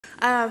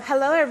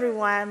Hello,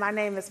 everyone. My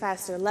name is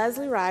Pastor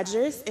Leslie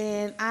Rogers,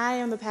 and I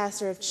am the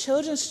pastor of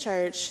Children's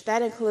Church.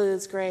 That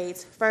includes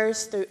grades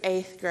 1st through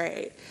 8th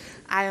grade.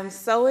 I am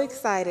so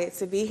excited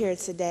to be here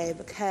today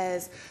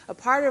because a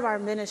part of our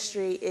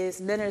ministry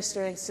is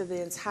ministering to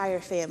the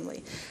entire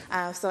family.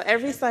 So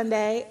every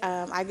Sunday,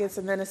 I get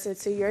to minister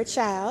to your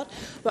child,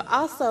 but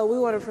also we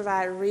want to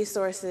provide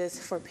resources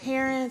for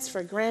parents,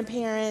 for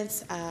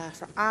grandparents,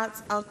 for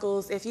aunts,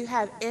 uncles. If you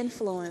have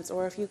influence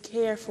or if you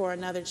care for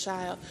another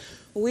child,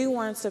 we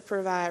want to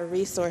provide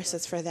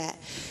resources for that.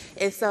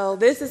 And so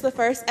this is the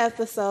first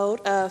episode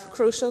of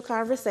Crucial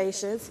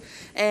Conversations.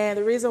 And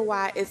the reason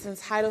why it's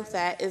entitled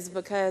that is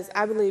because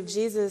I believe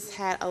Jesus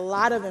had a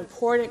lot of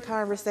important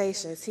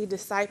conversations. He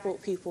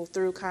discipled people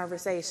through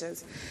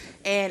conversations.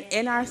 And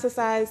in our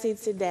society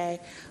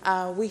today,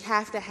 we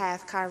have to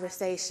have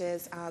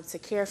conversations to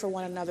care for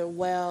one another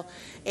well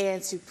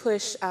and to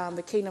push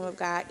the kingdom of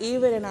God,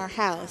 even in our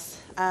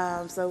house.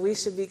 So we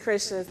should be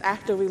Christians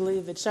after we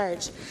leave the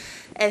church.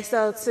 And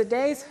so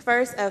today's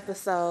first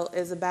episode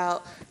is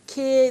about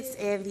kids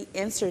and the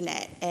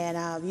internet.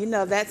 And you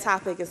know that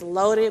topic is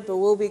loaded, but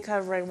we'll be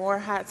covering more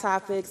hot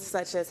topics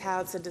such as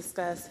how to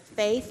discuss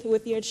faith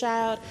with your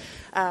child,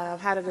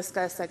 how to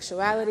discuss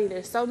sexuality.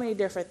 There's so many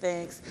different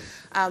things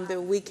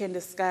that we can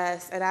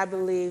discuss. And I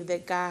believe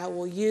that God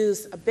will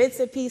use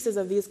bits and pieces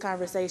of these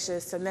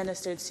conversations to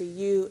minister to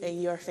you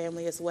and your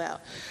family as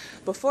well.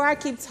 Before I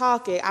keep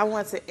talking, I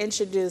want to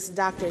introduce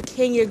Dr.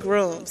 Kenya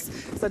Grooms.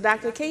 So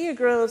Dr. Kenya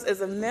Grooms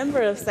is a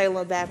member of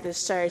Salem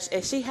Baptist Church,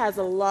 and she has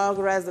a long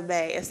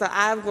resume. And so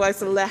I'm going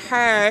to let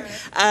her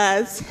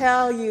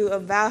tell you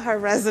about her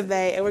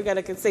resume, and we're going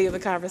to continue the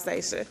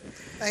conversation.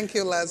 Thank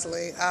you,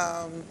 Leslie.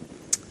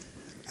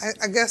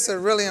 I guess a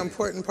really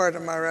important part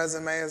of my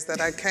resume is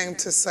that I came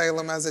to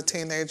Salem as a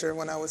teenager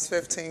when I was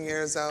 15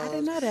 years old. I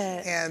didn't know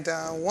that.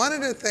 And one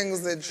of the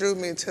things that drew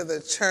me to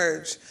the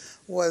church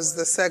was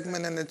the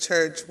segment in the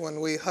church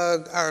when we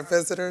hug our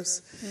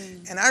visitors.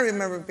 And I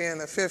remember being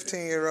a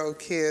 15-year-old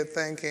kid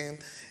thinking,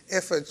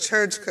 if a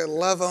church could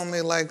love on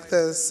me like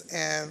this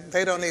and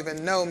they don't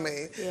even know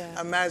me,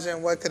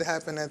 imagine what could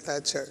happen at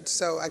that church.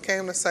 So I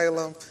came to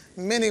Salem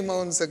many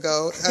moons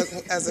ago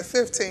as a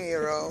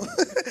 15-year-old.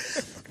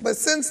 But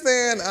since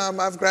then,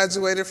 I've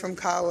graduated from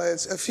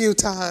college a few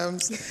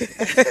times.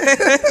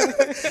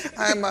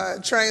 I'm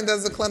trained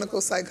as a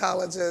clinical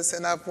psychologist,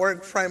 and I've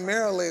worked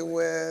primarily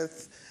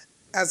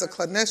as a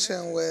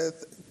clinician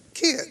with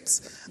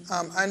kids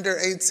under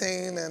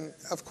 18, and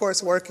of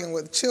course working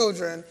with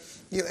children,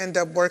 you end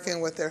up working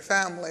with their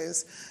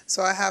families.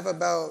 So I have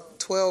about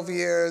 12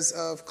 years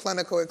of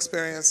clinical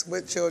experience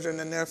with children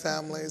and their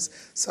families.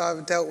 So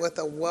I've dealt with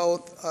a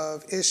wealth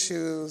of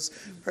issues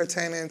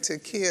pertaining to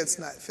kids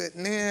not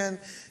fitting in,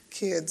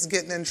 kids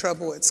getting in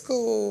trouble at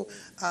school.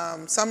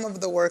 Some of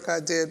the work I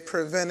did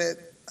prevented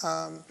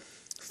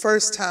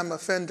first-time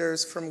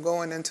offenders from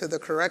going into the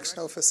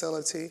correctional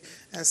facility.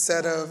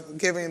 Instead of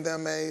giving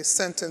them a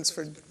sentence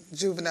for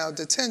juvenile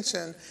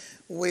detention,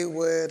 we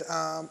would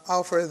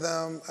offer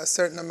them a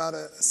certain amount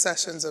of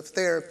sessions of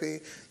therapy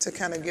to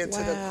kind of get to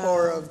the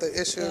core of the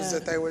issues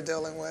that they were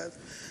dealing with.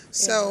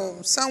 So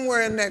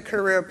somewhere in that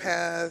career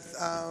path,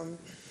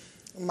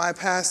 my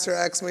pastor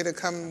asked me to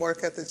come and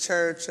work at the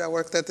church. I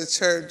worked at the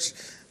church.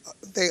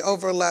 They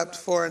overlapped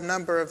for a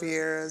number of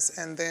years,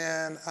 and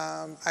then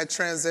I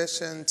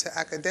transitioned to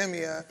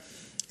academia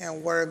and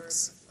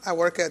I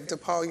work at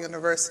DePaul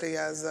University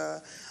as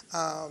a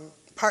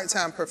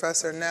part-time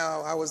professor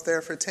now. I was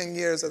there for 10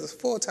 years as a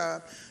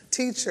full-time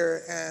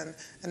teacher, and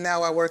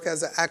now I work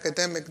as an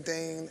academic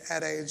dean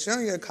at a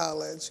junior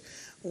college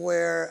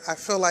where I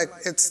feel like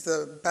it's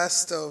the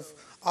best of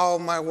all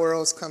my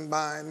worlds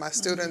combined. My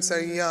students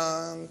are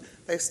young.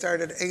 They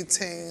start at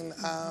 18.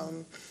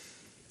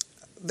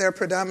 They're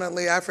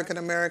predominantly African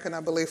American. I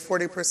believe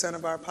 40%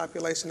 of our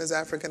population is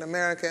African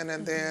American,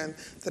 and then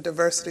the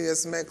diversity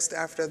is mixed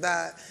after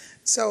that.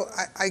 So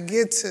I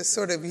get to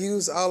sort of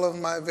use all of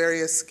my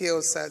various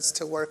skill sets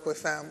to work with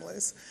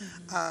families.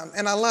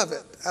 And I love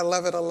it. I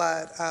love it a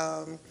lot.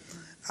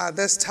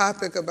 This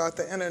topic about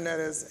the internet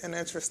is an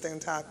interesting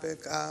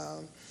topic.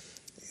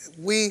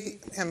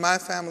 In my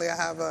family, I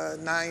have a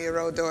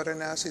 9-year-old daughter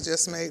now. She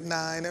just made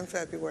 9 in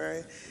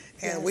February.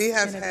 And we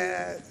have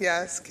had,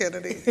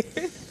 Kennedy,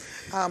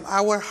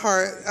 our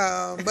heart,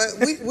 but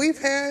we've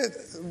had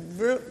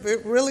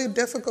really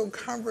difficult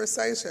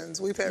conversations.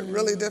 We've had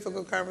really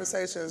difficult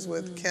conversations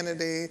with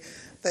Kennedy,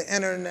 the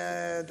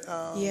internet,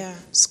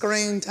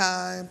 screen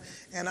time,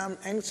 and I'm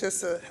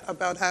anxious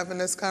about having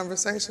this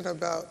conversation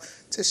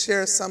to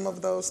share some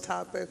of those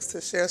topics,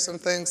 to share some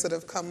things that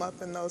have come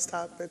up in those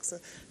topics,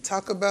 and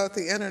talk about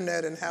the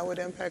internet and how it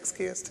impacts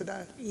kids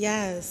today.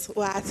 Yes.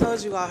 Well, I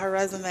told you all her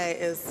resume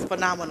is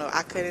phenomenal.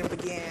 I couldn't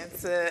begin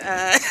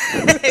to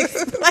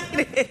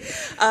explain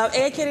it.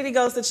 And Kennedy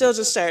goes to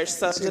Children's Church,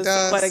 so She just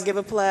does. want to give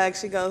a plug.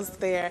 She goes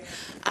there.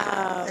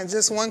 And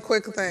just one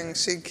quick thing,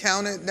 she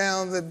counted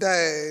down the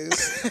days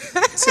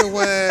to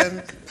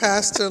when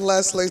Pastor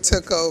Leslie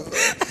took over.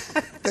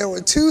 There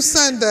were 2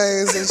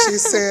 Sundays, and she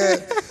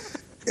said,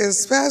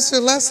 is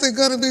Pastor Leslie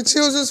going to be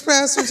children's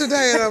pastor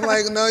today? And I'm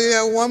like, no, you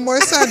have one more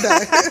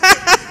Sunday.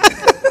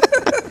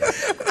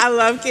 I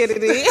love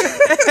Kennedy.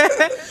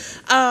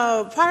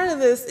 Part of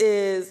this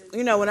is,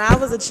 when I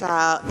was a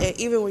child, and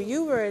even when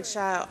you were a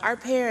child, our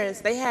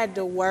parents, they had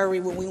to worry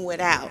when we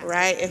went out,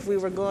 right? If we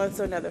were going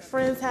to another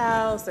friend's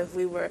house, if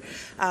we were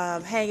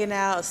hanging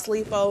out, a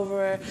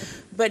sleepover.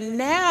 But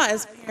now,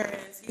 as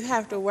parents, you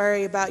have to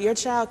worry about your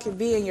child can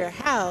be in your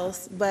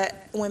house,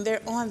 but when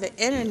they're on the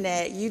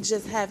internet, you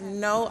just have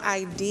no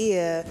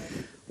idea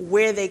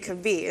where they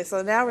could be. And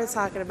so now we're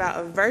talking about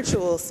a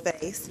virtual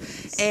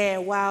space.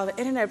 And while the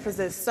internet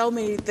presents so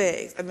many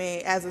things, I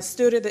mean, as a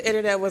student, the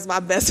internet was my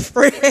best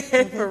friend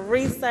for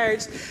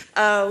research.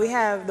 We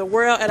have the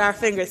world at our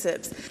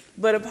fingertips.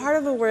 But a part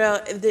of the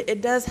world,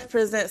 it does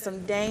present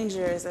some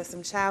dangers and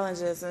some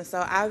challenges. And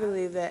so I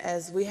believe that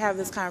as we have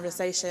this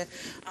conversation,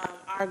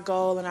 our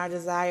goal and our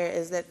desire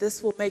is that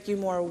this will make you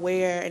more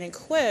aware and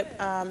equipped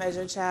as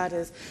your child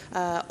is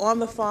on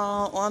the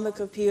phone, on the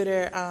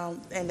computer,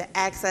 and the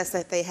access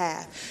that they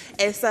have.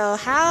 And so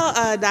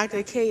how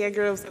Dr. Kenya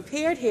Grooms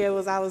appeared here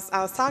was I was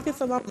talking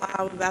to my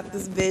mom about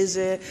this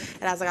vision,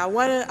 and I was like, I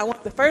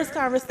want the first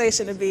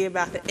conversation to be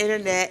about the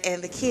internet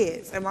and the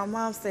kids. And my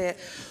mom said,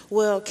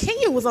 well,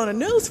 Kenya was on the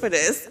news for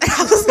this. And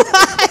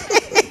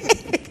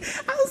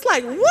I was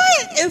like,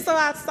 what? And so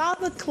I saw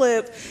the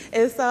clip.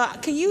 And so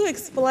can you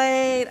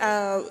explain,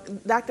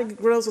 Dr.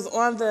 Grooms was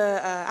on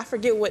the, I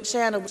forget what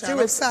channel. But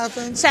Channel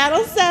 7.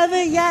 Channel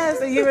 7, yes.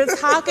 And you were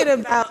talking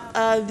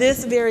about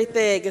this very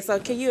thing. And so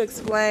can you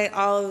explain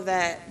all of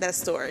that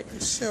story?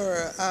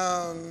 Sure.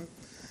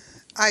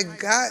 I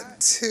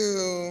got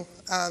to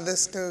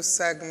this new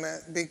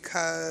segment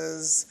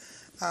because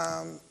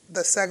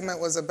the segment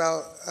was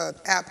about an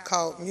app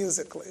called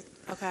Musical.ly.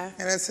 Okay.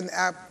 And it's an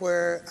app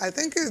where I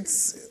think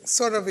it's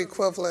sort of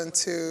equivalent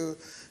to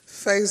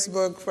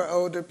Facebook for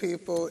older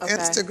people, okay.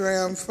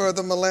 Instagram for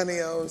the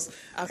millennials,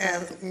 okay.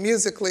 and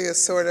Musical.ly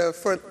is sort of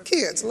for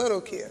kids,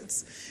 little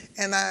kids.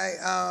 And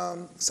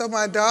so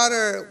my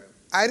daughter,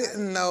 I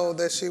didn't know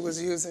that she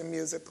was using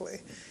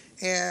Musical.ly.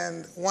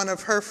 And one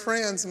of her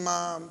friends'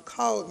 mom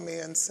called me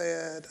and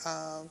said,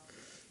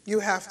 you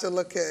have to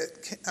look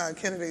at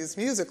Kennedy's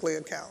Musical.ly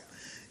account.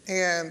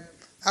 And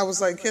I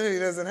was like, Kennedy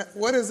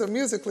what is a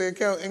Musical.ly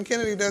account? And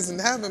Kennedy doesn't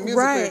have a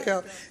Musical.ly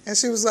account. And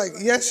she was like,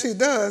 yes, she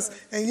does.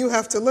 And you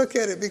have to look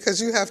at it because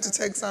you have to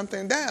take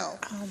something down.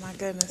 Oh, my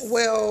goodness.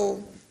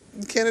 Well,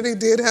 Kennedy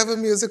did have a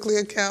Musical.ly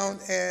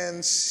account,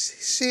 and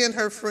she and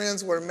her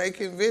friends were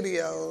making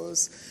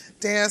videos,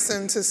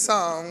 dancing to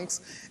songs.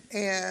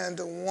 And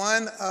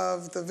one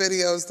of the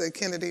videos that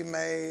Kennedy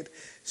made,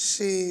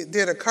 she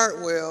did a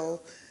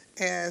cartwheel,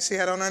 and she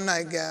had on her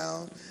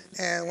nightgown.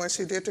 And when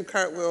she did the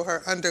cartwheel,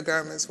 her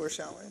undergarments were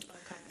showing.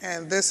 Okay.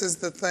 And this is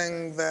the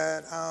thing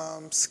that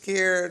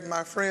scared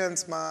my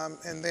friend's mom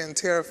and then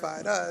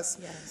terrified us.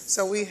 Yes.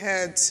 So we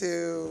had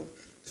to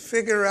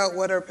figure out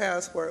what her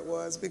password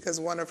was because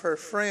one of her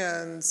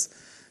friends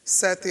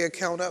set the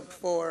account up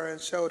for her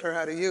and showed her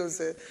how to use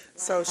it. Wow.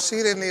 So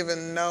she didn't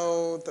even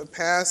know the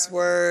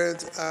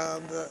password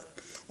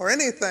or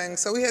anything.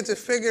 So we had to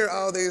figure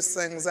all these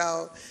things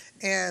out.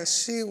 And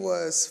she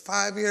was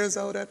 5 years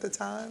old at the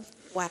time.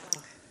 Wow.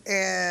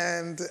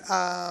 And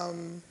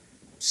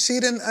she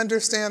didn't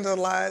understand a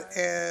lot,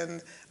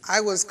 and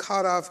I was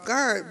caught off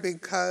guard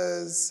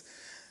because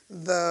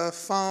the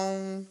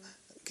phone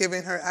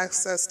giving her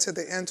access to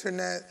the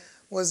internet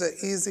was an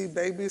easy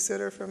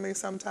babysitter for me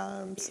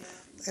sometimes.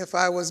 If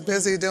I was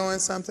busy doing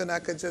something, I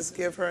could just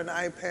give her an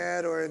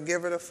iPad or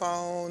give her the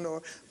phone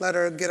or let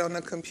her get on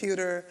the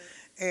computer.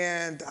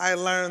 And I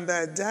learned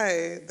that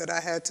day that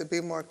I had to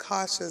be more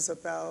cautious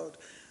about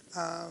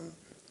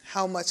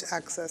how much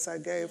access I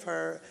gave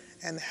her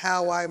and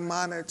how I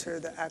monitor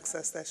the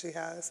access that she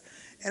has.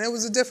 And it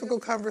was a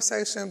difficult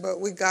conversation,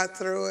 but we got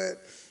through it.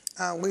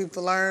 We've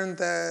learned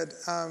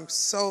that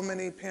so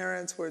many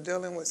parents were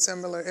dealing with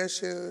similar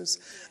issues,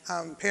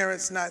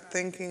 parents not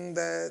thinking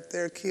that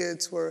their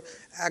kids were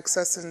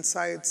accessing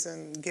sites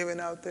and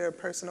giving out their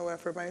personal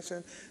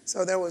information.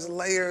 So there was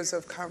layers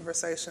of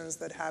conversations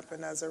that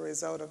happened as a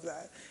result of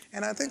that.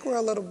 And I think we're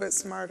a little bit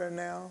smarter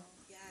now.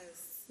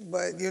 Yes.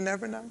 But you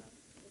never know.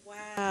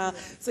 Wow.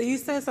 So you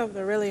said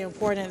something really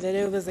important, that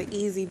it was an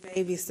easy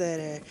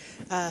babysitter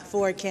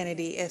for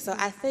Kennedy. And so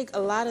I think a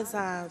lot of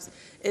times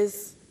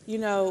it's, you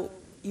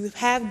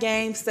have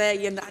games set,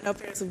 I know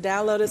parents have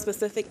downloaded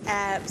specific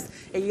apps,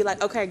 and you're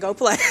like, okay, go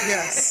play.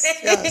 Yes,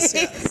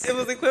 yes. It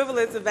was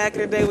equivalent to back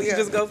in the day when you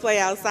just go play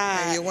outside.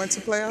 And you went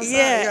to play outside,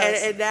 yeah,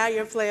 yes. and now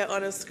you're playing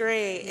on a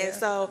screen. Yeah. And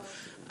so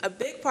a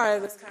big part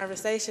of this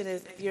conversation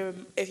is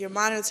if you're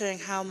monitoring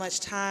how much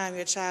time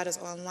your child is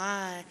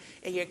online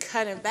and you're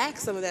cutting back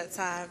some of that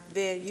time,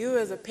 then you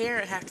as a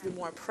parent have to be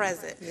more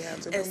present. You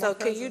have to be and more so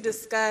can you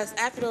discuss,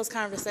 after those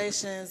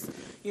conversations,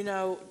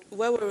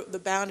 what were the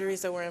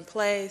boundaries that were in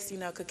place?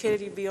 Could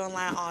Kennedy be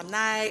online all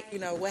night?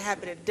 What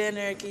happened at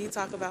dinner? Can you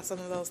talk about some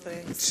of those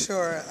things?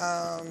 Sure,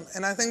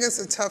 and I think it's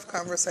a tough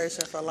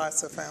conversation for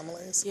lots of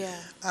families. Yeah.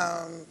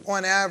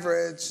 On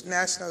average,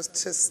 national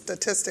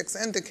statistics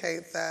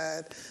indicate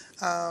that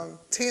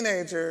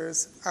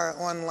teenagers are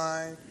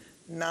online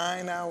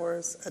 9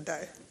 hours a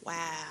day.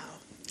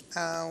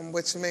 Wow.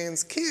 Which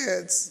means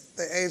kids,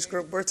 the age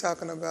group we're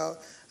talking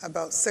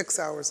about 6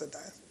 hours a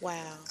day.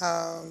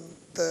 Wow.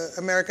 The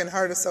American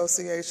Heart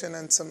Association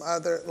and some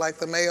other, like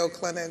the Mayo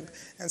Clinic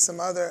and some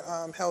other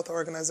health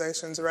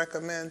organizations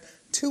recommend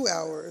 2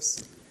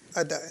 hours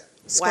a day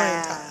screen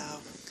time.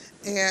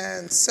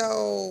 And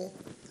so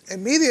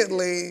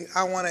immediately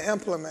I want to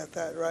implement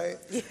that, right?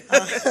 Yeah.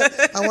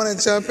 I want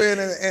to jump in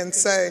and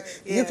say,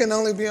 you can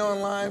only be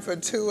online for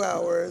 2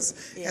 hours,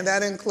 and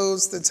that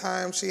includes the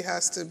time she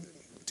has to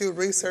do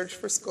research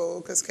for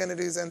school, because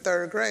Kennedy's in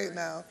 3rd grade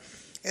now.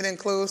 It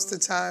includes the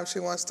time she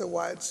wants to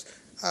watch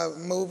a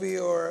movie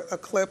or a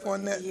clip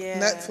on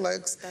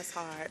Netflix. That's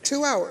hard.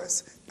 2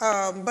 hours.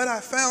 But I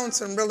found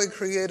some really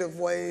creative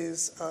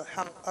ways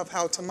of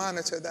how to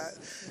monitor that.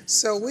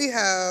 So we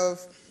have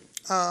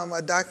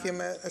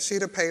a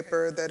sheet of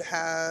paper that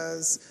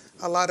has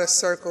a lot of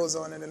circles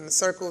on it, and the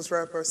circles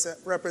represent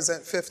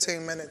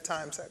 15-minute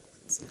time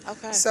segments.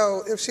 Okay.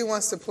 So if she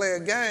wants to play a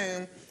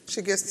game,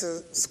 she gets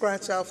to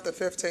scratch off the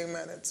 15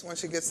 minutes when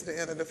she gets to the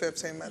end of the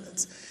 15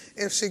 minutes.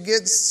 Mm-hmm. If she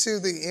gets to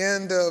the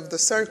end of the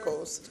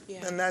circles,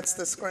 then that's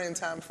the screen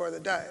time for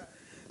the day. Okay.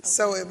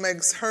 So it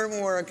makes her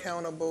more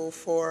accountable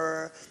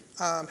for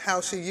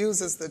how she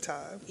uses the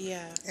time.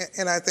 Yeah.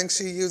 And I think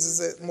she uses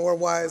it more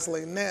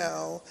wisely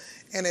now,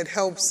 and it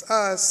helps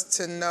us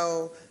to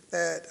know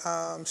that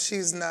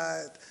she's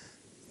not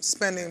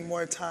spending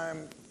more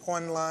time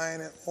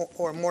online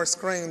or more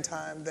screen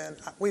time than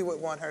we would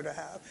want her to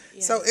have.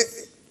 Yes. So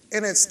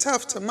and it's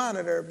tough to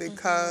monitor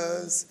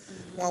because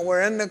when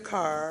we're in the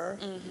car,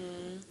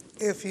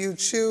 if you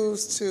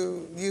choose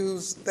to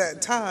use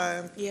that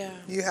time,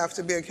 you have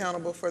to be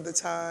accountable for the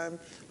time.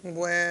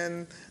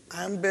 When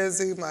I'm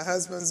busy, my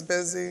husband's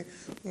busy,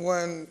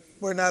 when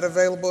we're not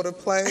available to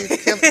play.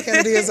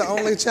 Kennedy is the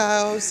only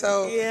child,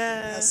 so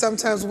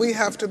sometimes we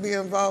have to be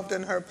involved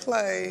in her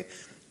play.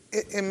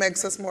 It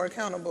makes us more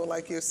accountable,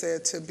 like you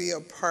said, to be a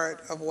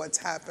part of what's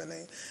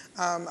happening.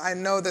 I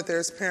know that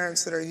there's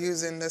parents that are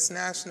using this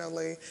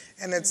nationally,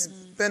 and it's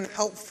been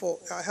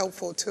a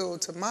helpful tool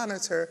to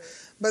monitor.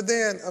 But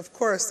then, of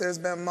course, there's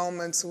been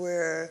moments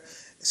where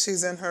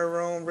she's in her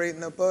room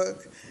reading a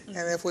book,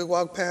 and if we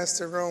walk past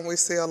the room, we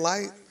see a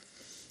light,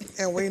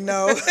 and we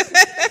know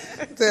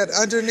that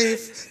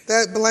underneath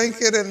that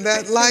blanket and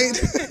that light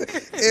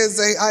is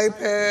an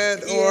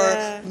iPad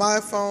or my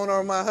phone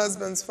or my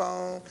husband's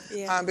phone,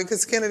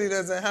 because Kennedy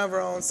doesn't have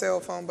her own cell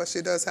phone, but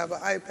she does have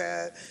an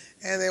iPad.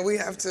 And then we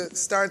have to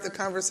start the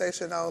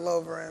conversation all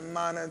over and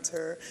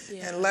monitor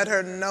and let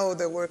her know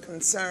that we're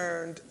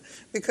concerned,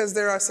 because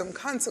there are some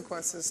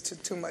consequences to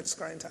too much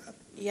screen time.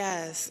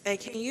 Yes, and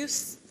can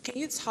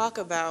you talk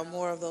about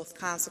more of those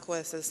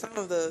consequences? Some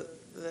of the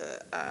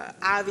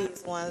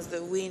obvious ones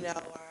that we know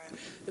are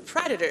the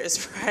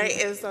predators,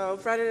 right? And so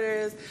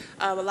predators,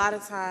 a lot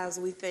of times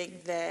we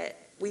think that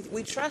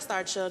we trust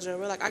our children.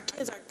 We're like, our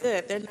kids are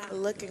good. They're not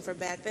looking for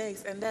bad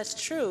things. And that's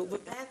true,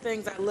 but bad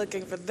things are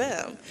looking for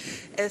them.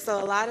 And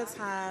so a lot of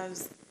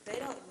times they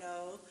don't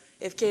know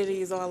if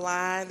Kennedy's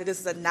online, that this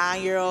is a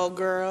 9-year-old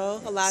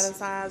girl a lot of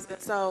times.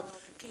 And so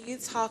can you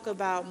talk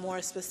about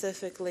more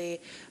specifically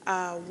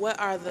what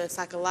are the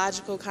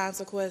psychological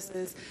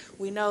consequences?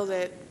 We know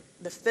that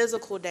the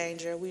physical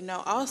danger. We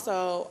know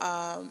also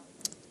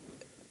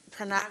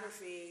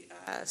pornography,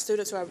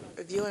 students who are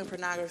viewing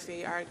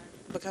pornography are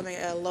becoming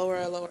at a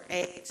lower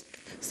age,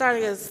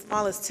 starting as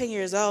small as 10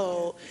 years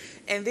old.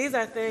 And these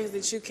are things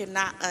that you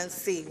cannot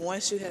unsee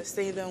once you have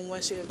seen them,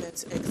 once you have been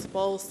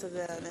exposed to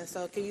them. And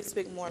so can you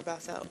speak more about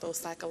those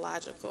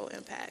psychological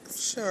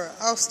impacts? Sure.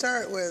 I'll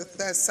start with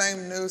that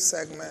same news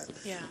segment.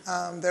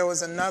 There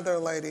was another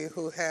lady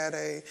who had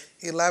a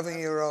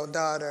 11-year-old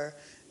daughter,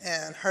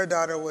 and her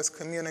daughter was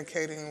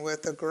communicating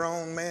with a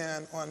grown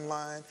man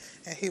online,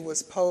 and he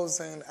was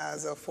posing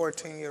as a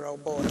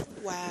 14-year-old boy.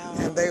 Wow.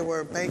 And they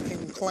were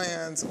making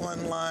plans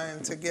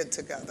online to get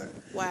together.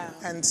 Wow.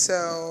 And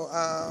so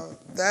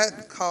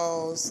that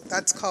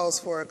calls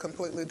for a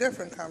completely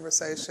different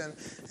conversation,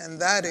 and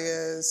that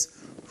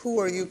is, who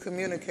are you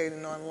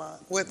communicating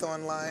with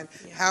online?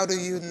 How do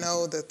you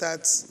know that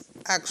that's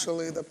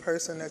actually the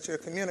person that you're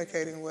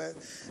communicating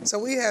with? So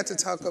we had to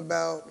talk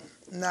about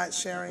not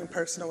sharing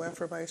personal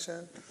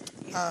information.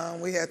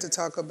 We had to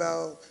talk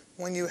about,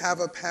 when you have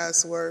a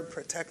password,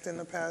 protecting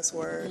the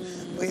password.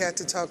 We had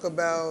to talk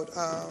about,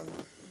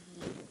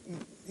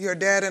 your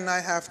dad and I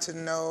have to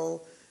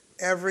know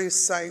every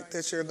site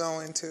that you're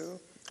going to.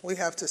 We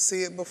have to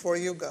see it before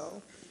you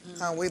go.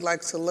 We'd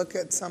like to look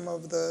at some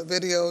of the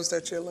videos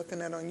that you're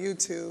looking at on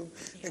YouTube,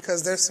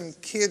 because there's some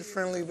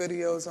kid-friendly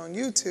videos on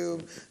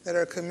YouTube that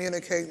are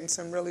communicating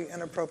some really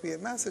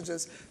inappropriate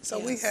messages. So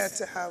we had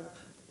to have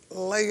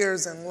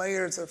layers and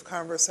layers of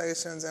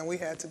conversations, and we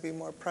had to be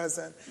more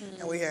present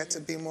and we had to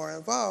be more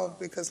involved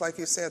because, like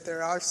you said,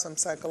 there are some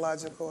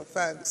psychological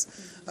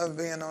effects of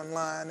being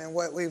online. And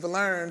what we've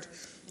learned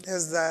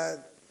is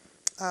that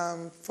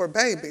for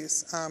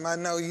babies, I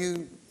know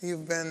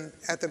you've been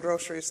at the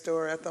grocery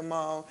store, at the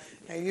mall,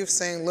 and you've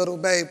seen little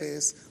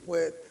babies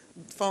with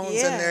phones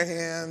in their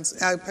hands,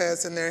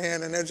 iPads in their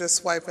hand, and they're just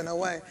swiping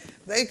away.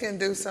 They can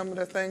do some of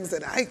the things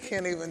that I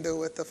can't even do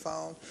with the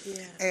phone.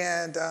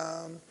 And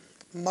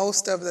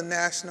most of the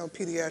national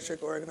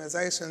pediatric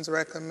organizations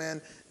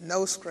recommend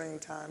no screen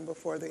time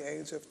before the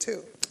age of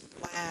 2.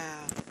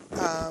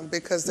 Wow.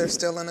 Because they're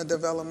still in a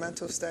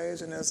developmental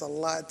stage, and there's a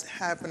lot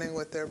happening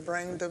with their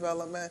brain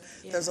development.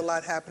 There's a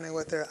lot happening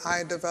with their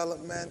eye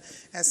development.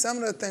 And some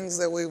of the things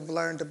that we've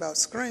learned about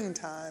screen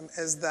time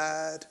is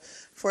that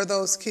for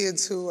those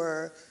kids who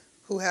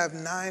have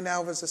 9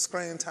 hours of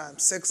screen time,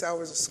 6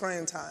 hours of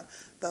screen time,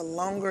 the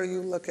longer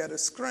you look at a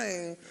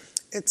screen,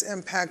 it's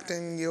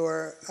impacting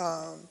your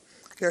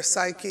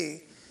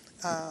psyche.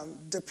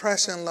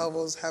 Depression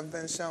levels have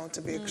been shown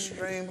to be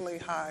extremely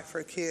high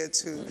for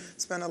kids who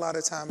spend a lot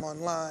of time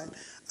online.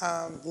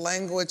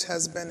 Language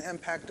has been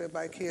impacted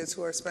by kids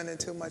who are spending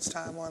too much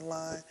time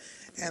online.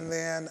 And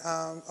then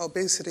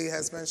obesity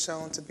has been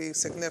shown to be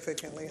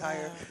significantly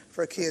higher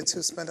for kids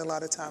who spend a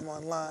lot of time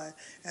online.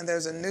 And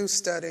there's a new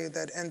study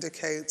that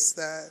indicates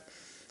that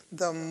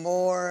the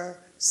more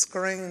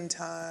screen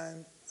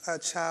time a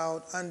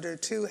child under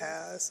 2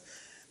 has,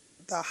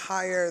 the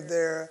higher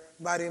their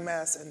body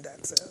mass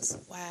index is.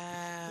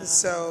 Wow.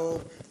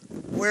 So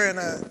we're in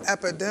an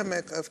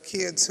epidemic of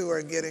kids who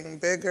are getting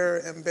bigger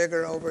and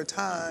bigger over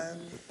time.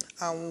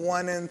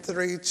 1 in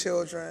 3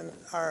 children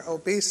are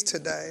obese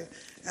today.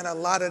 And a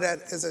lot of that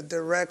is a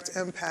direct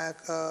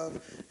impact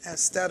of,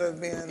 instead of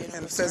being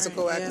in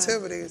physical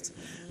activities,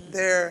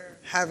 they're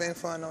having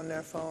fun on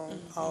their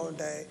phone all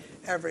day,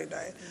 every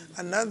day.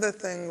 Another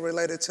thing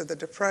related to the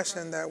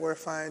depression that we're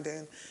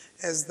finding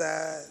is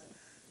that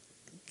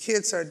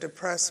kids are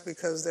depressed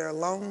because they're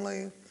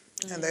lonely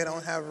and they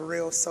don't have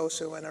real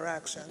social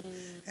interaction.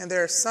 And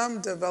there are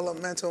some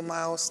developmental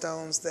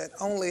milestones that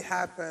only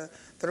happen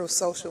through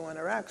social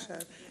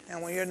interaction.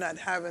 And when you're not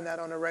having that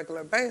on a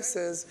regular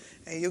basis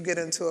and you get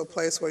into a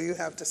place where you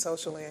have to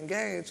socially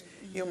engage,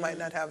 you might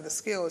not have the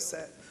skill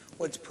set,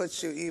 which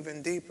puts you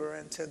even deeper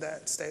into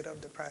that state of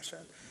depression.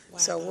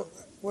 So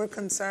we're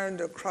concerned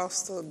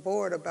across the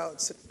board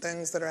about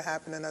things that are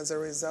happening as a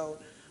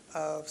result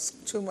of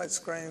too much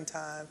screen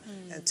time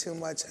and too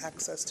much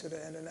access to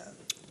the internet.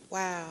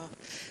 Wow.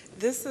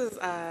 This is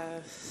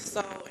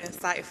so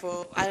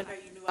insightful. I didn't know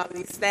you knew all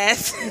these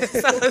stats.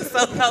 So it's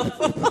so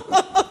helpful.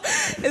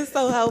 It's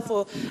so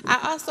helpful.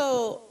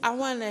 I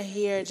want to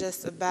hear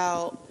just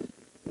about,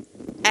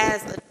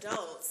 as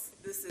adults,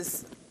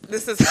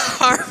 this is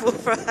harmful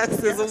for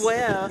us as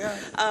well.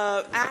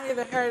 I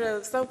even heard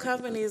of some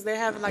companies, they're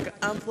having like an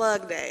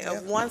unplug day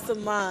of once a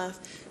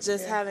month,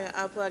 just having an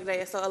unplug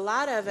day. So a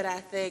lot of it,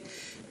 I think,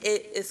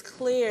 it is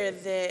clear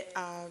that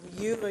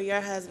you or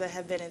your husband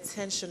have been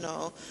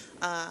intentional,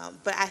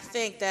 but I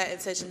think that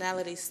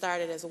intentionality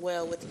started as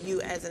well with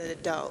you as an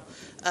adult.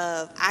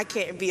 I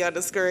can't be on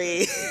the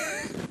screen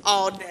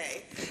all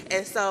day.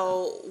 And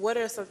so what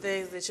are some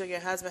things that you and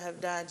your husband have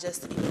done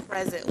just to be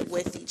present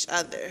with each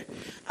other,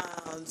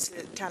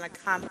 to kind of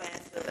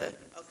combat the,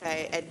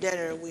 okay, at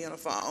dinner we on the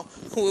phone,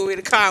 when we in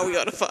the car we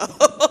on the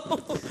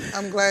phone?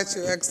 I'm glad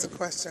you asked the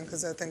question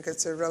because I think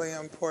it's a really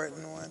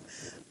important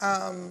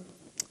one.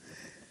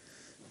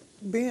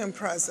 Being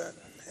present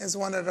is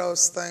one of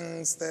those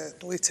things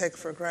that we take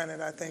for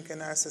granted, I think,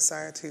 in our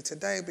society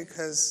today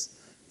because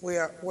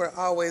we're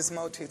always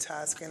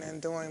multitasking and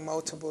doing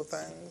multiple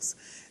things.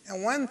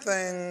 And one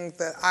thing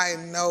that I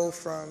know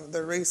from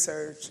the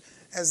research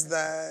is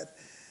that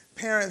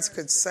parents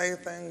could say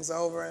things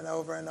over and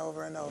over and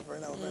over and over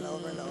and over and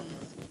over and over.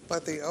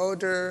 But the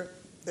older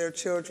their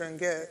children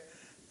get,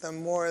 the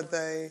more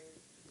they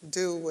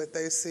do what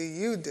they see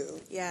you do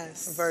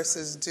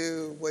versus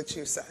do what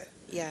you say.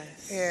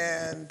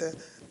 And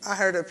I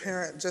heard a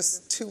parent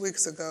just 2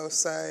 weeks ago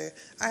say,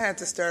 I had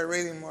to start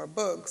reading more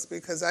books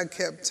because I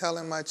kept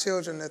telling my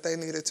children that they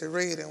needed to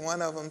read. And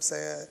one of them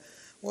said,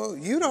 well,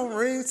 you don't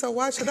read, so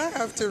why should I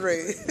have to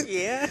read?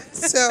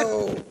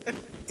 So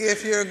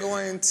if you're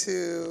going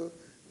to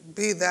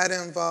be that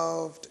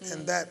involved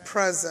and that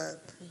present,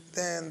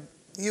 then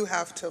you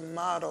have to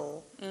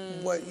model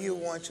what you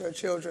want your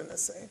children to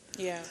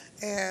see.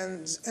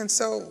 And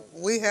so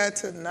we had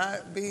to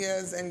not be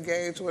as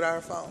engaged with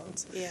our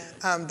phones.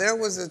 There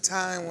was a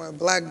time when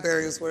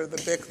BlackBerries were the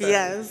big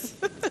thing.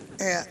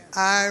 And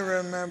I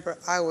remember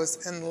I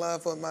was in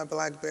love with my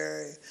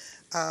BlackBerry.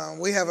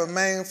 We have a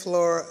main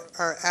floor,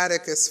 our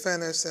attic is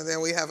finished, and then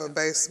we have a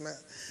basement.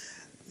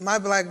 My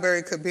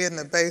BlackBerry could be in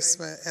the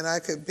basement and I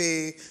could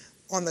be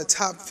on the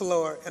top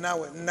floor, and I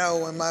would know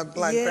when my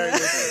BlackBerry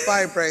was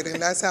vibrating.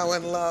 That's how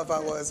in love I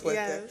was with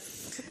it.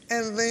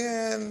 And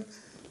then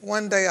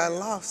one day I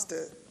lost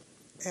it,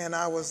 and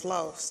I was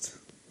lost.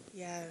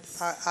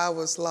 I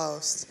was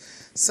lost.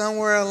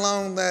 Somewhere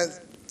along that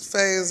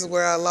phase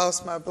where I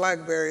lost my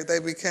BlackBerry, they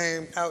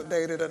became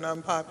outdated and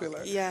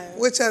unpopular. Yes.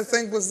 Which I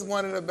think was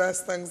one of the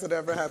best things that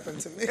ever happened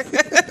to me.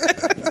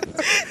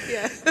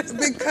 Yeah.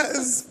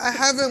 Because I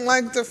haven't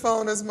liked the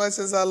phone as much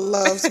as I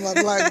loved my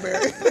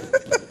BlackBerry.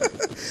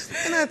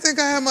 And I think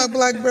I had my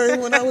BlackBerry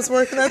when I was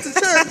working at the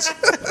church.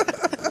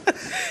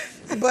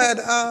 But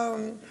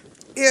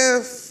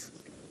if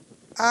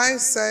I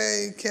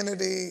say,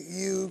 Kennedy,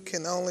 you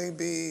can only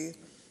be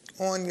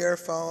on your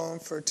phone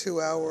for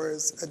 2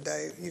 hours a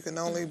day, you can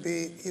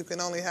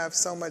only have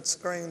so much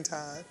screen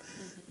time,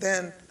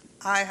 then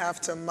I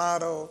have to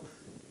model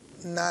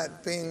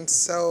not being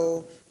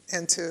so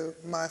into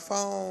my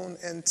phone,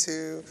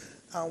 into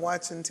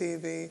watching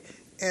TV,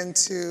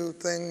 into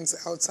things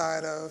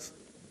outside of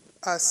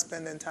us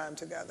spending time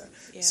together.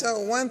 Yeah. So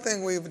one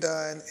thing we've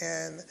done,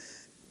 and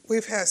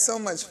we've had so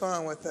much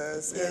fun with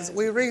this, is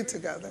we read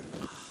together.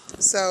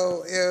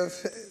 So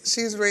if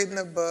she's reading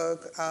a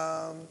book,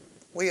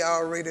 we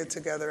all read it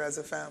together as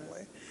a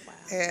family. Wow.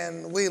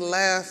 And we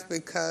laugh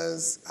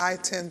because I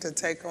tend to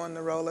take on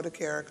the role of the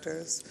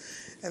characters.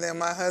 And then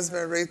my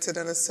husband reads it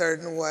in a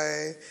certain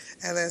way.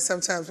 And then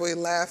sometimes we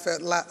laugh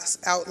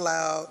out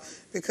loud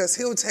because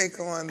he'll take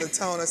on the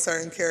tone of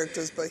certain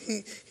characters, but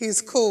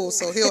he's cool,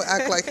 so he'll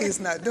act like he's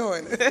not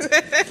doing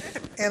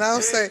it. And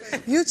I'll say,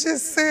 you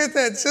just said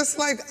that just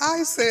like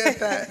I said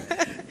that.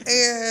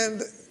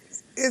 And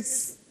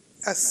it's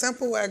a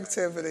simple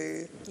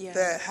activity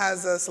that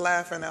has us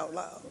laughing out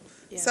loud.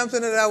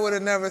 Something that I would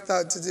have never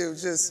thought to do.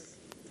 Just,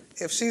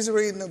 if she's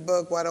reading a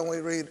book, why don't we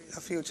read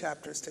a few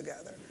chapters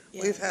together?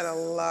 We've had a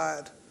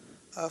lot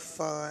of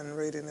fun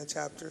reading the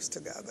chapters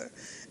together.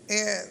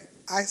 And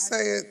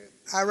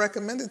I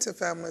recommend it to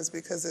families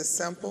because it's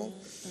simple.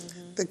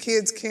 The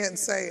kids can't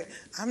say,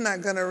 I'm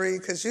not going to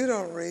read because you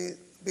don't read,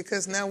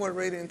 because now we're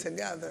reading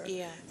together.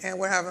 And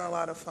we're having a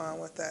lot of fun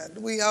with that.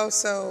 We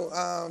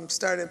also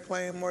started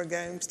playing more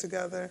games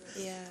together.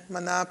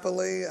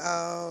 Monopoly.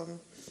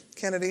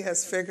 Kennedy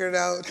has figured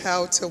out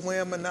how to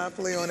win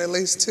Monopoly on at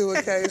least 2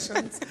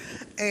 occasions.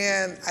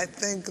 And I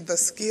think the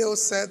skill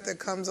set that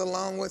comes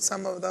along with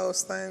some of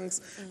those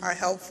things are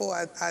helpful.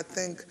 I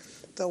think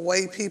the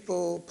way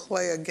people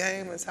play a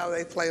game is how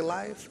they play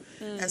life.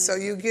 And so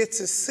you get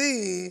to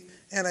see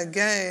in a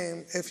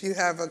game, if you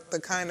have the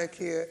kind of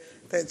kid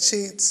that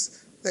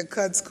cheats, that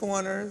cuts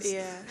corners,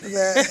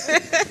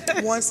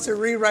 that wants to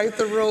rewrite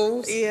the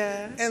rules.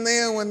 And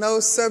then when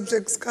those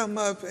subjects come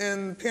up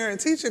in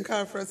parent-teacher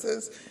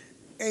conferences,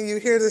 and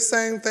you hear the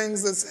same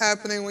things that's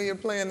happening when you're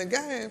playing the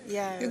game,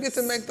 you get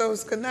to make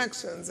those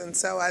connections. And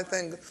so I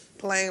think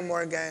playing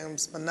more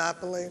games,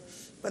 Monopoly,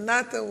 but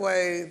not the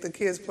way the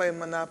kids play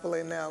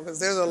Monopoly now, because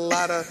there's a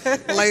lot of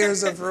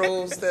layers of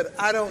rules that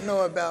I don't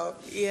know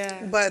about.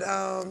 But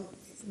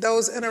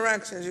those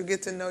interactions, you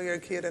get to know your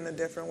kid in a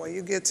different way.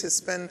 You get to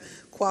spend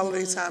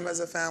quality time as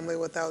a family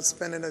without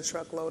spending a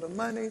truckload of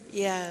money.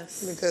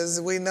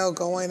 Because we know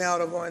going out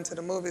or going to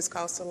the movies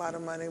costs a lot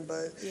of money,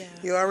 but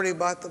you already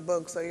bought the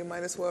book, so you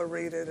might as well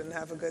read it and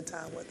have a good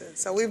time with it.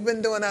 So we've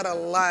been doing that a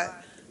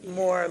lot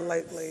more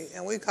lately,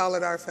 and we call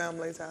it our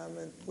family time,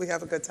 and we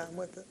have a good time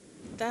with it.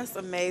 That's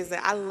amazing.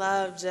 I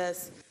love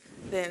just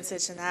the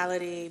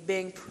intentionality,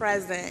 being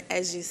present,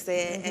 as you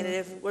said. And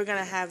if we're going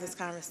to have this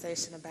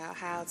conversation about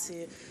how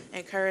to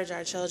encourage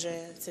our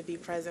children to be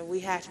present, we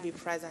have to be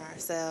present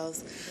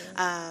ourselves.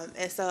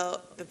 And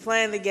so the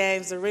playing the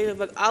games, the reading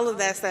the book, all of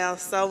that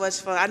sounds so much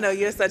fun. I know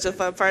you're such a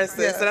fun person,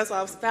 so that's why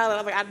I'm smiling.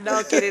 I'm like, I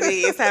know Kennedy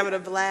is having a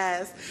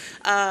blast.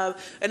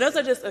 And those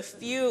are just a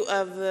few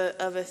of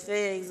the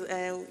things,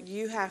 and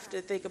you have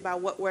to think about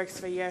what works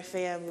for your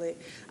family.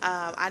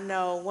 I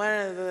know one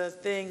of the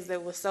things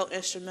that was so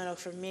instrumental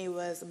for me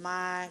was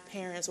my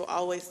parents will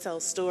always tell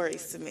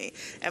stories to me,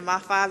 and my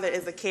father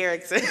is a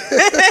character.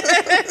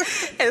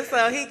 And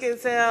so he can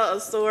tell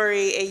a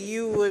story and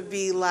you would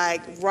be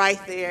like right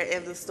there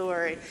in the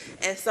story.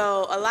 And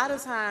so a lot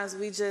of times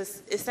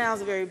it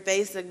sounds very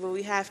basic, but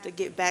we have to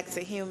get back to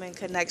human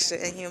connection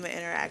and human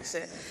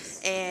interaction.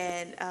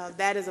 And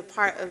that is a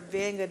part of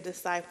being a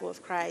disciple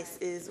of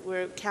Christ, is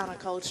we're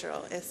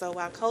countercultural. And so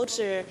while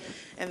culture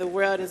and the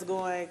world is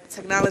going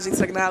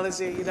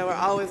technology, we're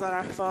always on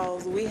our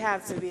phones, we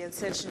have to be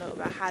intentional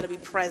about how to be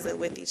present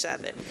with each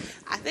other.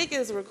 I think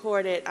it's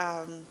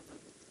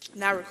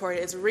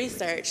it's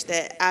research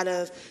that out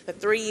of the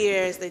 3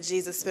 years that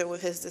Jesus spent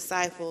with his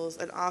disciples,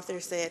 an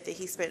author said that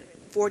he spent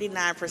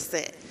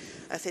 49%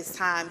 of his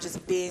time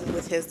just being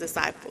with his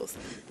disciples.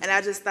 And I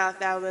just thought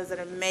that was an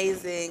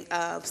amazing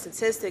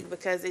statistic,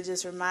 because it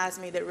just reminds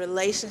me that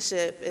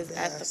relationship is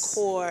at the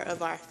core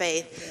of our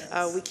faith.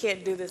 We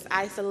can't do this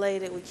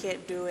isolated. We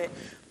can't do it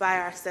by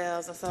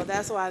ourselves. And so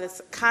that's why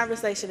this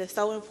conversation is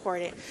so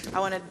important. I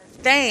want to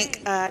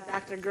thank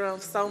Dr.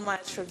 Grooms so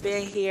much for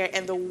being here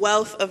and the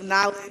wealth of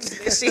knowledge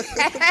that she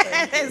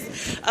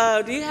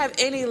has. Do you have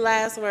any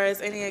last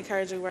words, any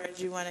encouraging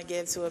words you want to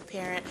give to a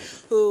parent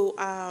who,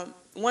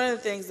 one of the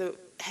things that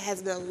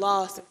has been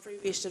lost in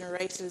previous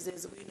generations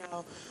is,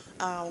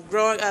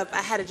 growing up,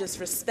 I had to just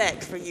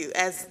respect for you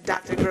as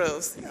Dr.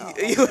 Grooms. Oh.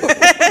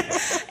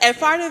 And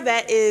part of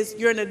that is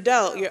you're an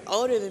adult, you're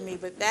older than me,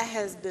 but that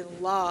has been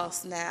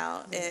lost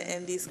now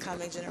in these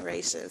coming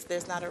generations.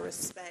 There's not a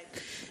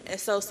respect. And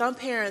so some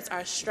parents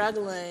are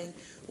struggling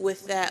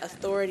with that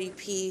authority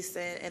piece,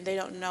 and they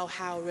don't know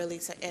how really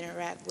to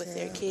interact with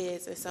their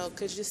kids. And so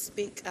could you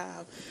speak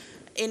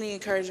any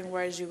encouraging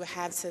words you would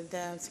have to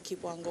them to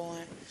keep on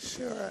going?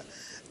 Sure.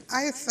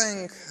 I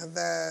think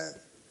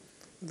that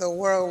the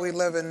world we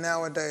live in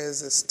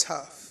nowadays is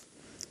tough.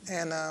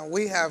 And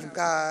we have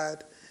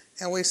God,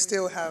 and we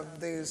still have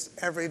these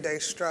everyday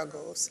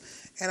struggles.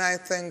 And I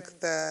think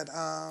that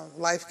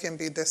life can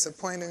be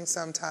disappointing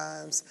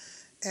sometimes,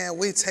 and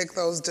we take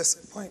those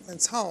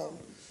disappointments home.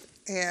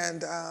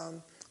 And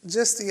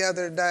just the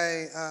other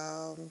day,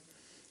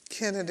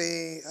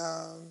 Kennedy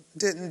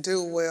didn't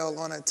do well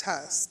on a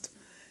test.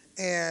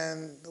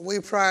 And we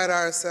pride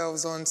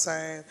ourselves on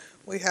saying,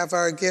 we have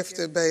our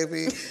gifted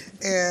baby,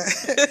 and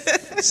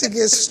she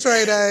gets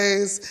straight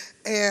A's,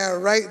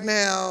 and right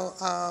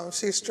now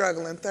she's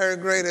struggling.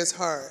 Third grade is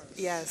hard.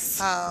 Yes.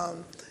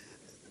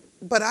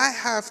 But I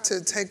have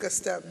to take a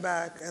step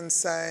back and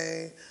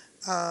say,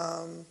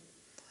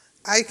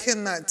 I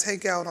cannot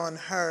take out on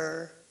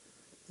her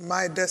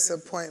my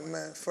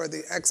disappointment for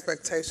the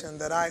expectation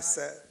that I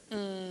set.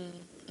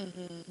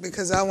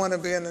 Because I want to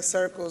be in the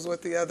circles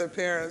with the other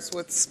parents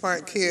with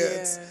smart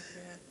kids.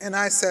 And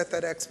I set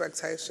that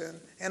expectation.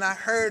 And I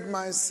heard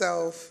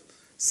myself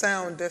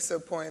sound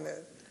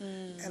disappointed.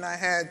 And I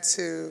had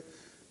to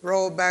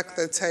roll back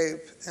the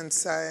tape and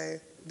say,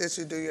 did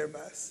you do your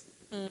best?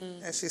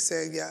 And she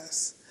said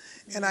yes.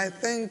 And I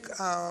think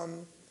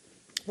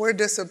we're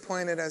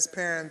disappointed as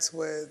parents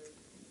with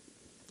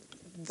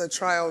the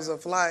trials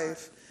of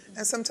life.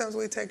 And sometimes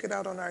we take it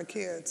out on our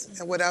kids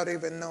and without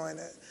even knowing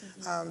it.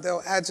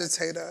 They'll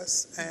agitate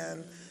us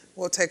and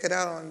we'll take it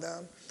out on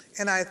them.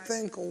 And I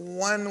think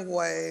one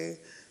way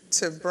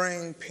to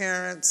bring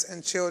parents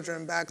and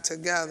children back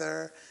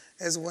together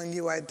is when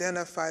you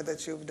identify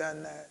that you've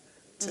done that,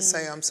 to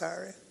say, I'm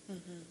sorry.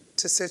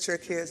 To sit your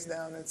kids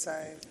down and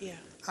say,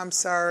 I'm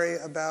sorry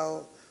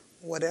about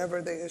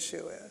whatever the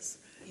issue is.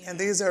 And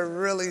these are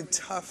really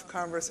tough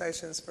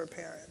conversations for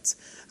parents.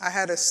 I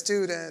had a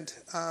student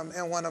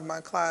in one of my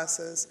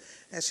classes,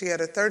 and she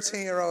had a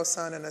 13-year-old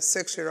son and a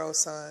 6-year-old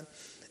son,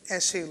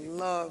 and she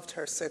loved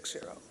her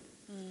 6-year-old.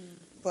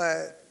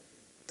 But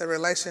the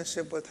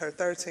relationship with her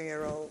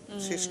 13-year-old,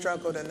 she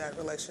struggled in that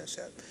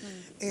relationship.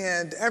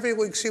 And every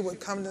week she would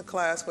come to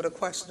class with a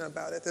question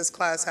about it. This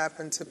class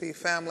happened to be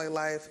Family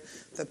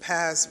Life, the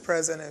past,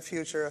 present, and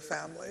future of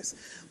families.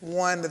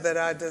 One that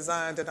I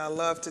designed and I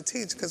love to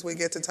teach because we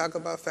get to talk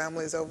about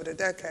families over the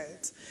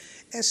decades.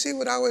 And she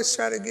would always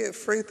try to get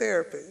free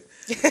therapy.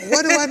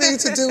 What do I need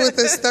to do with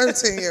this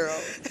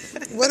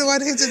 13-year-old? What do I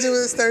need to do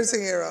with this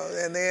 13-year-old?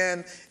 And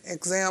then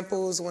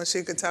examples, when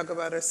she could talk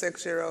about her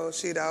 6-year-old,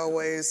 she'd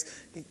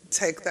always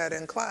take that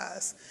in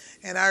class.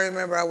 And I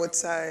remember I would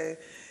say,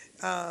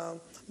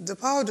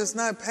 DePaul does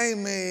not pay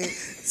me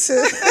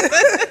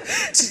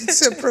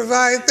to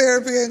provide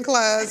therapy in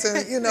class,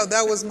 and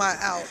that was my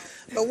out.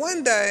 But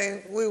one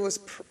day we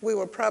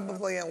were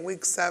probably in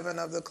week 7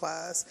 of the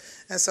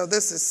class, and so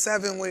this is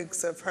 7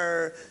 weeks of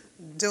her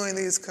doing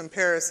these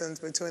comparisons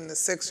between the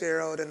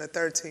 6-year-old and the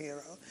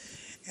 13-year-old.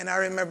 And I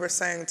remember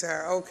saying to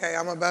her, okay,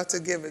 I'm about to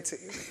give it to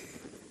you.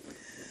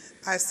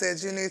 I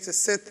said, you need to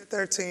sit the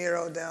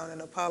 13-year-old down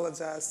and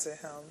apologize to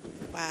him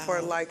for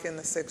liking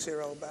the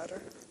 6-year-old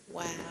better.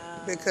 Wow.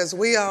 Because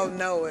we all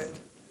know it.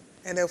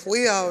 And if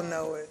we all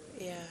know it,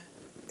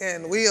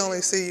 and we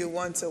only see you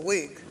once a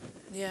week,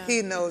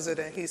 he knows it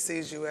and he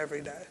sees you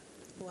every day.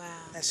 Wow.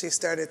 And she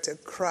started to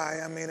cry.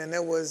 I mean, and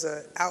it was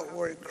an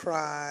outward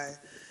cry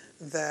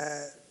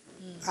that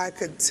I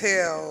could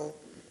tell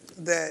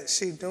that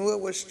she knew it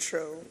was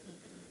true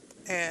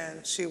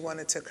and she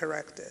wanted to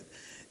correct it.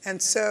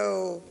 And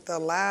so the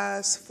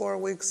last 4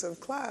 weeks of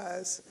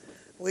class,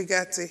 we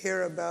got to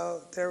hear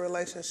about their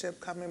relationship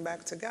coming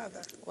back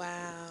together.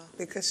 Wow.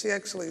 Because she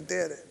actually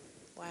did it.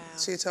 Wow.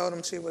 She told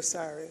him she was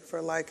sorry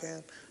for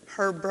liking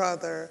her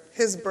brother,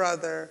 his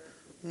brother,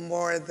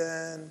 more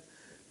than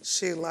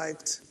she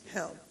liked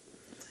him.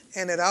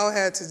 And it all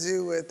had to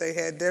do with they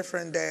had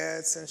different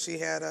dads, and she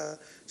had a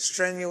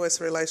strenuous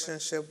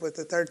relationship with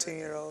the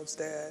 13-year-old's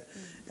dad,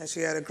 and she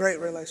had a great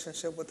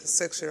relationship with the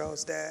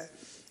 6-year-old's dad.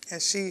 And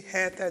she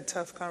had that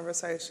tough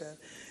conversation.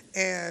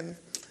 And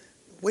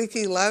week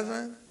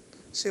 11,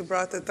 she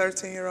brought the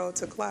 13-year-old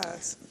to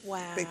class.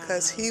 Wow.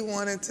 Because he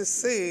wanted to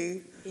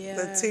see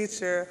the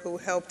teacher who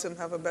helped him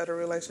have a better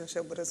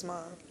relationship with his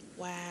mom.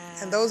 Wow.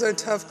 And those are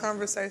tough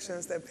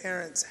conversations that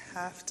parents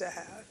have to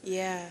have.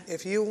 Yeah.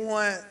 If you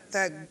want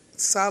that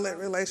solid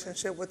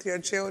relationship with your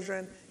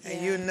children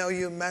and you know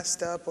you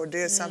messed up or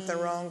did something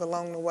wrong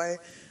along the way,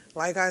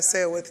 like I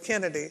said with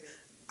Kennedy,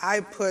 I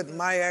put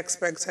my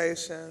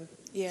expectation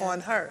on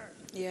her.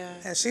 Yeah.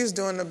 And she's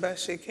doing the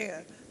best she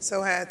can.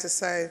 So I had to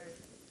say,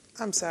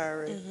 I'm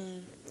sorry.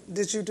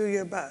 Did you do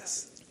your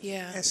best?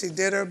 Yeah. And she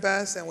did her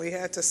best, and we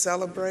had to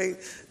celebrate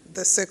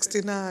The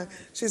 69.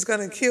 She's going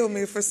to kill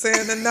me for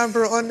saying the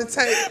number on the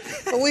tape.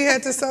 But we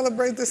had to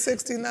celebrate the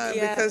 69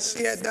 because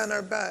she had done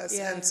her best.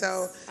 Yes. And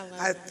so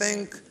I that.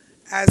 think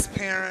as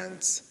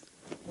parents,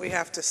 we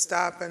have to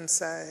stop and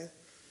say,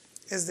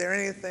 is there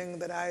anything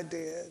that I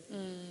did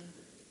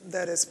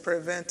that is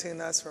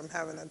preventing us from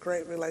having a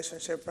great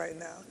relationship right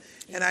now?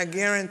 And I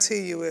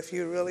guarantee you, if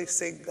you really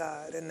seek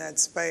God in that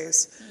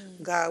space,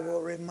 God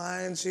will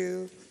remind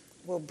you,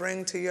 will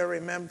bring to your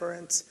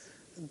remembrance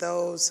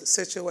those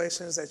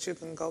situations that you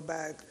can go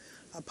back,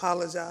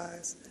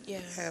 apologize,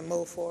 and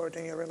move forward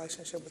in your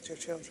relationship with your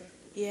children.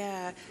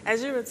 Yeah,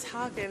 as you were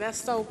talking, that's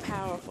so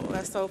powerful.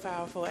 That's so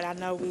powerful. And I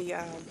know we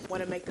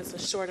want to make this a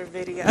shorter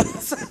video,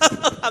 so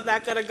I'm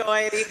not going to go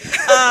any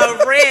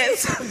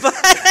rants.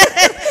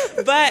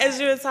 But as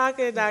you were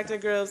talking, Dr.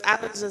 Grooms, I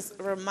was just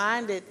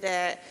reminded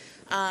that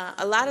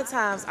a lot of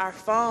times our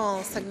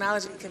phones,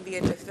 technology can be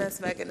a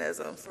defense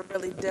mechanism for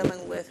really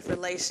dealing with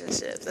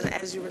relationships. And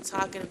as you were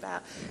talking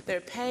about, there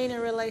are pain in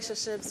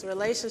relationships.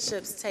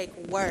 Relationships take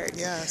work.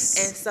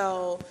 Yes. And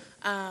so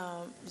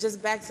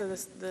just back to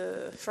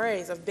the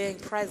phrase of being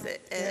present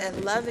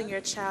and loving your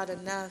child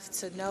enough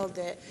to know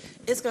that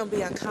it's going to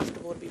be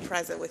uncomfortable to be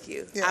present with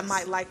you. Yes. I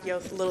might like your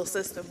little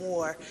sister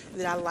more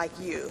than I like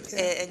you,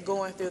 and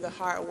going through the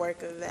hard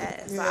work of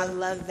that. So I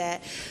love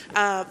that.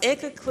 In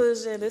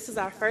conclusion, this is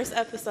our first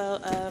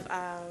episode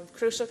of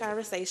Crucial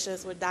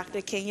Conversations with Dr.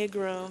 Kenya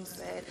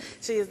Grooms, and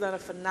she has done a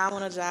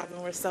phenomenal job,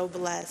 and we're so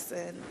blessed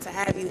to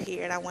have you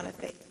here, and I want to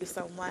thank you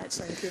so much.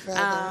 Thank you for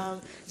having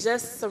me.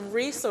 Just some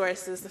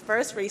resources. The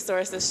first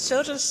resource is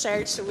Children's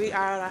Church. We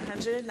are on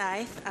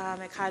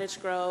 109th in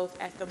Cottage Grove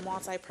at the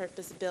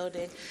multi-purpose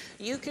building.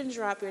 You can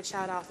drop your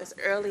child off as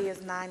early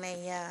as 9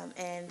 a.m.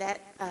 and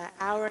that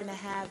hour and a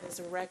half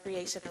is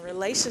recreation and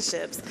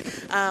relationships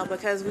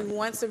because we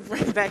want to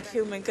bring back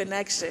human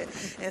connection.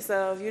 And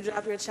so if you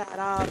drop your child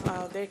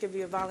off, there could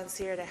be a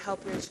volunteer to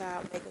help your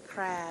child make a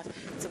craft,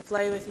 to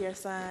play with your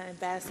son in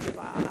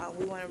basketball.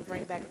 We want to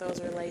bring back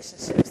those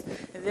relationships.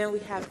 And then we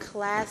have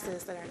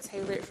classes that are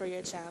tailored for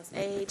your child's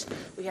age.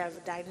 We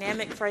have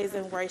dynamic praise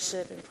and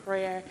worship and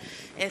prayer.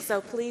 And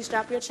so please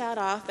drop your child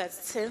off.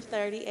 That's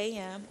 10:30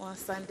 a.m. on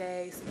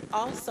Sundays.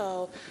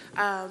 Also,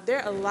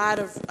 there are a lot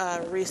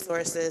of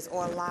resources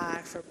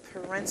online for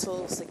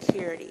parental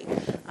security.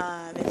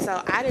 And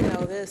so I didn't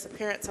know this. A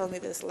parent told me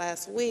this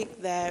last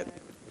week that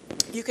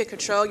you can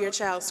control your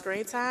child's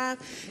screen time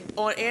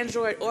on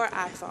Android or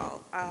iPhone.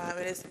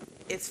 And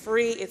it's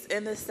free. It's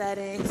in the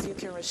settings. You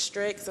can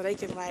restrict so they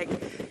can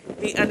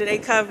be under their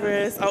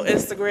covers on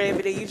Instagram,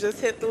 and then you just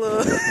hit the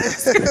little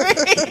screen,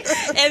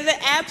 and the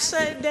app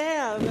shut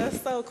down.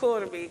 That's so cool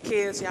to me.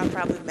 Kids, y'all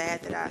probably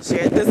mad that I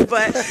shared this,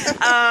 but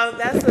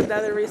that's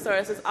another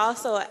resource. There's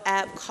also an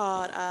app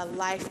called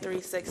Life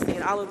 360,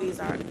 and all of these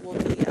will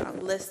be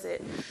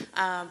listed,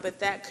 but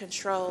that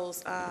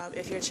controls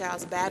if your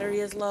child's battery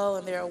is low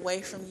and they're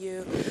away from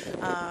you,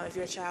 if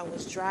your child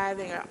was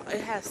driving, or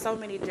it has so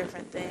many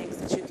different things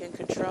that you can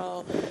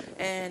control.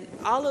 And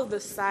all of the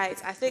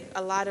sites, I think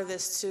a lot of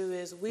this too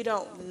is we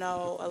don't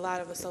know a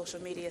lot of the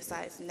social media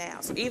sites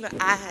now. So even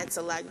I had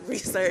to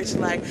research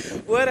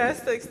what are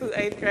 6th through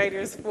 8th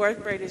graders,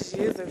 4th graders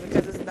using,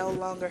 because it's no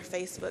longer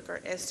Facebook or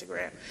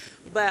Instagram.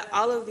 But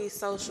all of these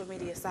social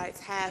media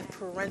sites have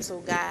parental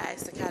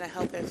guides to kind of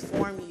help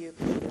inform you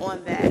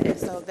on that. And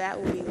so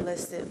that will be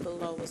listed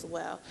below as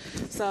well.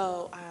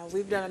 So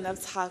we've done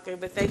enough talking,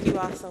 but thank you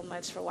all so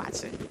much for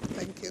watching.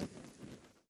 Thank you.